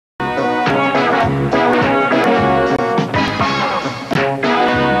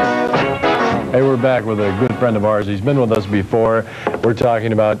back with a good friend of ours. He's been with us before. We're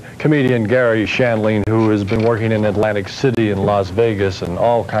talking about comedian Garry Shandling, who has been working in Atlantic City and Las Vegas and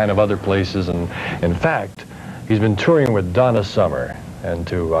all kind of other places. And in fact, he's been touring with Donna Summer. And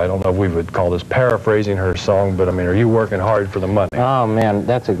I don't know if we would call this paraphrasing her song, but I mean, are you working hard for the money? Oh man,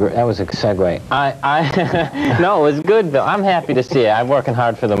 that was a segue. No, it was good, Bill. I'm happy to see it. I'm working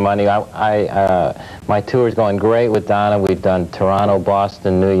hard for the money. My tour's going great with Donna. We've done Toronto,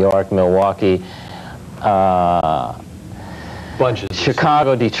 Boston, New York, Milwaukee, Bunches.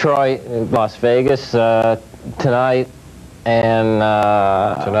 Chicago, Detroit, Las Vegas tonight. And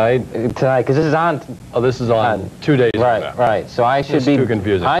tonight, because this is on. Oh, this is on 2 days ago. Right, right. So I should be. Too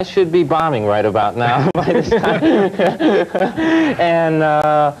confusing. I should be bombing right about now by this time.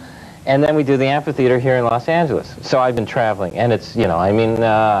 And then we do the amphitheater here in Los Angeles. So I've been traveling, and it's I mean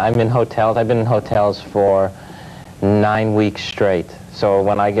I'm in hotels. I've been in hotels for 9 weeks straight. So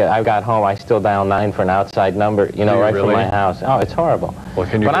when I got home, I still dial 9 for an outside number, right from my house. Oh, it's horrible. Well,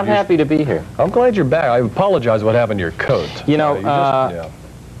 but I'm happy to be here. I'm glad you're back. I apologize what happened to your coat.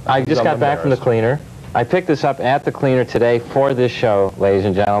 I just got back from the cleaner. I picked this up at the cleaner today for this show, ladies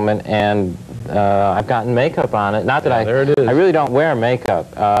and gentlemen, and I've gotten makeup on it. Not that there it is. I really don't wear makeup.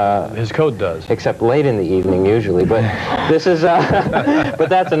 His coat does. Except late in the evening, usually. But this is, but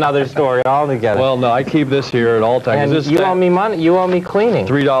that's another story altogether. Well, no, I keep this here at all times. And you owe me money. You owe me cleaning.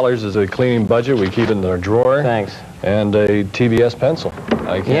 $3 is a cleaning budget. We keep it in our drawer. Thanks. And a TBS pencil.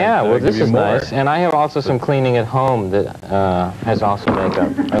 Yeah, well, this is nice. And I have also some cleaning at home that has also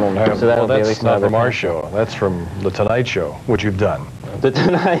makeup. I don't have. So well, that's not from our show. That's from the Tonight Show, which you've done. The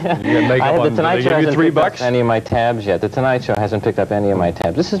Tonight. The Tonight Show hasn't picked up any of my tabs yet. The Tonight Show hasn't picked up any of my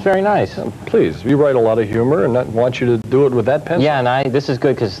tabs. This is very nice. Please, you write a lot of humor, and I want you to do it with that pencil. Yeah, and this is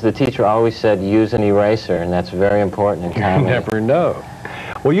good because the teacher always said use an eraser, and that's very important in comedy. You never know.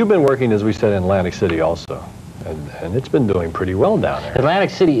 Well, you've been working, as we said, in Atlantic City also. And it's been doing pretty well down there.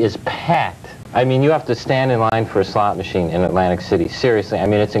 Atlantic City is packed. I mean, you have to stand in line for a slot machine in Atlantic City. Seriously, I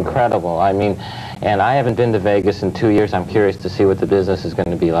mean, it's incredible. I mean, and I haven't been to Vegas in 2 years. I'm curious to see what the business is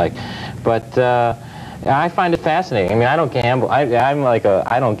going to be like. But I find it fascinating. I mean, I don't gamble. I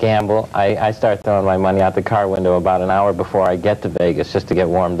don't gamble. I start throwing my money out the car window about an hour before I get to Vegas just to get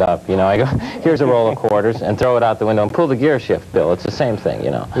warmed up. I go, here's a roll of quarters, and throw it out the window and pull the gear shift, Bill. It's the same thing,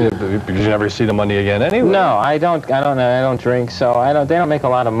 Because you never see the money again anyway. No, I don't drink, so they don't make a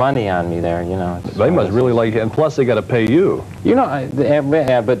lot of money on me there, They must really like it, and plus they got to pay you.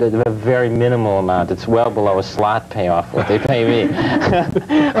 Yeah, but a very minimal amount. It's well below a slot payoff what they pay me.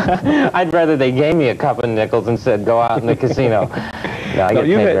 I'd rather they gave me a couple of nickels and said, go out in the casino. No, I get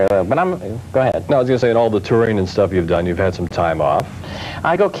paid very little. But go ahead. No, I was going to say, in all the touring and stuff you've done, you've had some time off.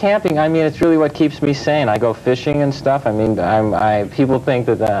 I go camping. I mean, it's really what keeps me sane. I go fishing and stuff. I mean, people think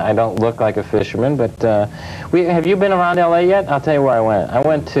that I don't look like a fisherman, but have you been around L.A. yet? I'll tell you where I went. I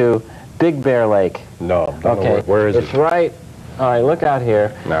went to Big Bear Lake. No. Okay. Where is it? It's right. All right, look out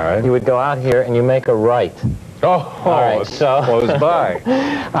here. All right. You would go out here and you make a right. Oh, all right, so close by.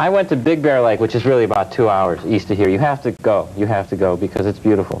 I went to Big Bear Lake, which is really about 2 hours east of here. You have to go. You have to go because it's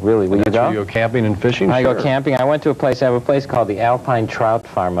beautiful. Really, will you go? You go camping and fishing? I go camping. I went to I have a place called the Alpine Trout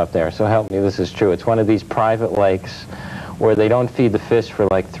Farm up there. So help me, this is true. It's one of these private lakes where they don't feed the fish for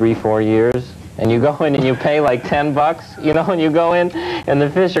like 3-4 years. And you go in and you pay like $10, and you go in and the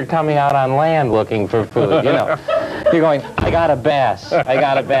fish are coming out on land looking for food, You're going, I got a bass,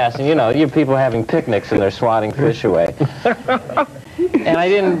 and you have people having picnics and they're swatting fish away. And I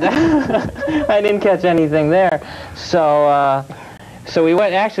didn't catch anything there. So we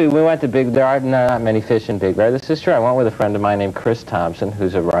went to there are not many fish in Big Bear. This is true. I went with a friend of mine named Chris Thompson,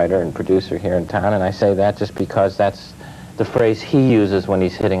 who's a writer and producer here in town, and I say that just because that's the phrase he uses when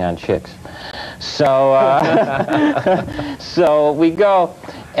he's hitting on chicks. So, so we go,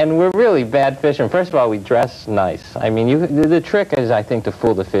 and we're really bad fishermen. First of all, we dress nice. I mean, the trick is, I think, to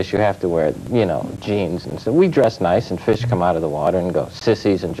fool the fish, you have to wear, jeans. And so we dress nice, and fish come out of the water and go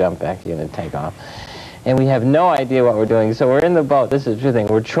sissies and jump back in and take off. And we have no idea what we're doing. So we're in the boat. This is the true thing.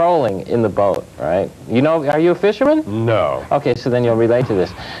 We're trolling in the boat, right? Are you a fisherman? No. Okay, so then you'll relate to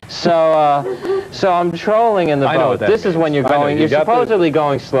this. So, so I'm trolling in the boat. This is when you're going. You're supposedly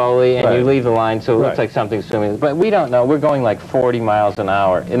going slowly, and you leave the line, so it looks like something's swimming. But we don't know. We're going like 40 miles an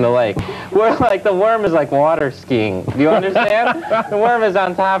hour in the lake. We're like, the worm is like water skiing. Do you understand? The worm is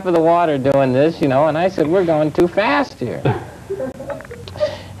on top of the water doing this, And I said, we're going too fast here.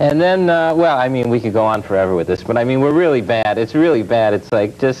 And then, well, I mean, we could go on forever with this, but I mean, we're really bad. It's really bad. It's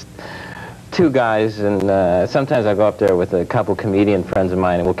like just two guys, and sometimes I go up there with a couple comedian friends of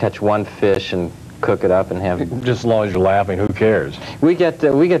mine, and we'll catch one fish and cook it up and have. Just as long as you're laughing, who cares? We get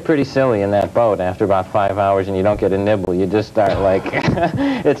pretty silly in that boat after about 5 hours, and you don't get a nibble. You just start like,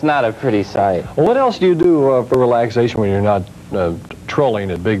 it's not a pretty sight. Well, what else do you do for relaxation when you're not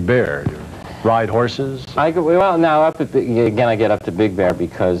trolling at Big Bear? You ride horses? Well, now again, I get up to Big Bear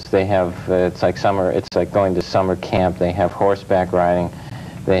because they have. It's like going to summer camp. They have horseback riding.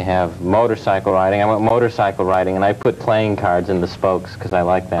 They have motorcycle riding. I went motorcycle riding, and I put playing cards in the spokes because I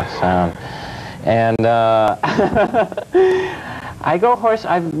like that sound. And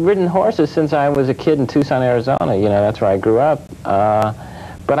I've ridden horses since I was a kid in Tucson, Arizona. You know, that's where I grew up.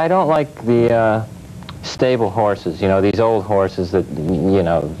 But I don't like the stable horses. You know, these old horses that, you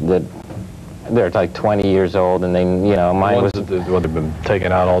know, that they're like 20 years old, and they, you know, mine was... What, they've been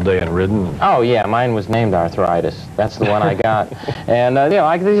taken out all day and ridden? Oh, yeah, mine was named Arthritis. That's the one I got. And, you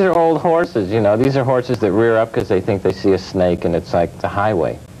know, these are old horses, you know. These are horses that rear up because they think they see a snake, and it's like the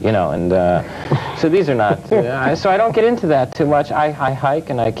highway, you know, and so these are not... so I don't get into that too much. I hike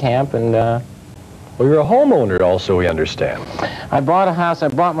and I camp, and... Well, you're a homeowner also, we understand. I bought a house. I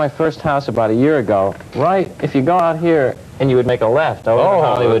bought my first house about a year ago. Right, if you go out here, and you would make a left over the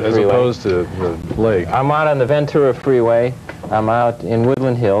Hollywood Freeway. As opposed to the lake. I'm out on the Ventura Freeway. I'm out in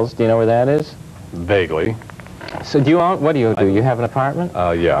Woodland Hills. Do you know where that is? Vaguely. So what do you do? You have an apartment?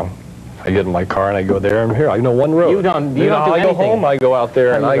 Yeah. I get in my car and I go there and here. I know one road. You don't do anything. I go home, I go out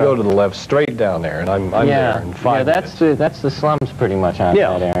there, and I go to the left, straight down there, and I'm there in 5 minutes. That's the slums pretty much out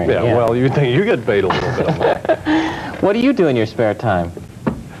in that area. Yeah, well, you think you get paid a little bit on that. What do you do in your spare time?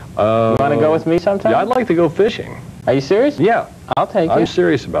 You want to go with me sometime? Yeah, I'd like to go fishing. Are you serious? Yeah. I'll take you. I'm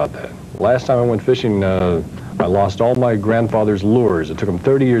serious about that. Last time I went fishing, I lost all my grandfather's lures. It took him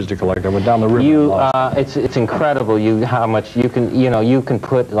 30 years to collect. I went down the river and lost them. It's incredible how much you can, you know, you can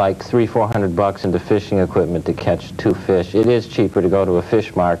put like $300-400 into fishing equipment to catch 2 fish. It is cheaper to go to a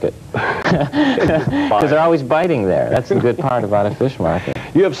fish market. Because they're always biting there. That's the good part about a fish market.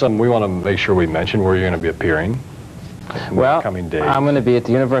 You have some, we want to make sure we mention where you're going to be appearing in the coming days. I'm going to be at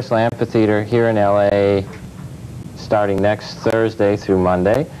the Universal Amphitheater here in L.A. starting next Thursday through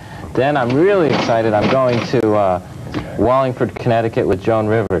Monday. Then I'm really excited. I'm going to Wallingford, Connecticut with Joan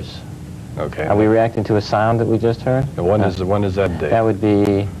Rivers. Okay. Are we reacting to a sound that we just heard? And when is that date? That would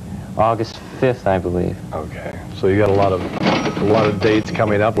be August 5th, I believe. Okay. So you got a lot of dates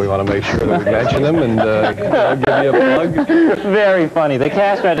coming up. We want to make sure that we mention them and give you a plug. Very funny. The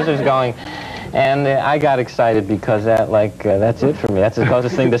cash register's going. And I got excited because that's it for me. That's the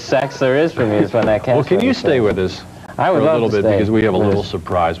closest thing to sex there is for me is when that cash Well, can you stay with us? I would love to stay. Because we have a little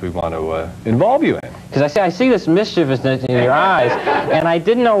surprise we want to involve you in. Because I see this mischievousness in your eyes, and I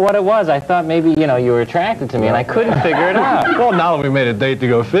didn't know what it was. I thought maybe, you know, you were attracted to me, and I couldn't figure it out. Well, now that we made a date to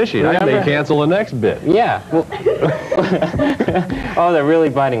go fishing, I may cancel the next bit. Yeah. Well, oh, they're really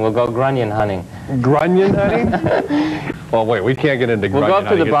biting. We'll go grunion hunting. Grunion hunting? Well, wait, we can't get into grunion hunting. We'll go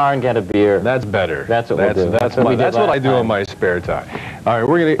up to the bar and get a beer. That's better. That's what we'll do. That's what I do in my spare time. All right,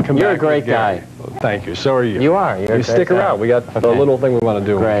 we're going to come back. You're a great guy. Thank you. So are you. You are. You're a stick great around. guy. We got a little thing we want to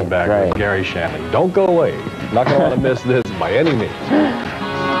do when we come back with Garry Shandling. Don't go away. Not going to want to miss this by any means.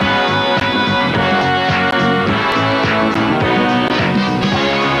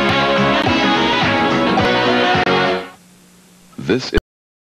 This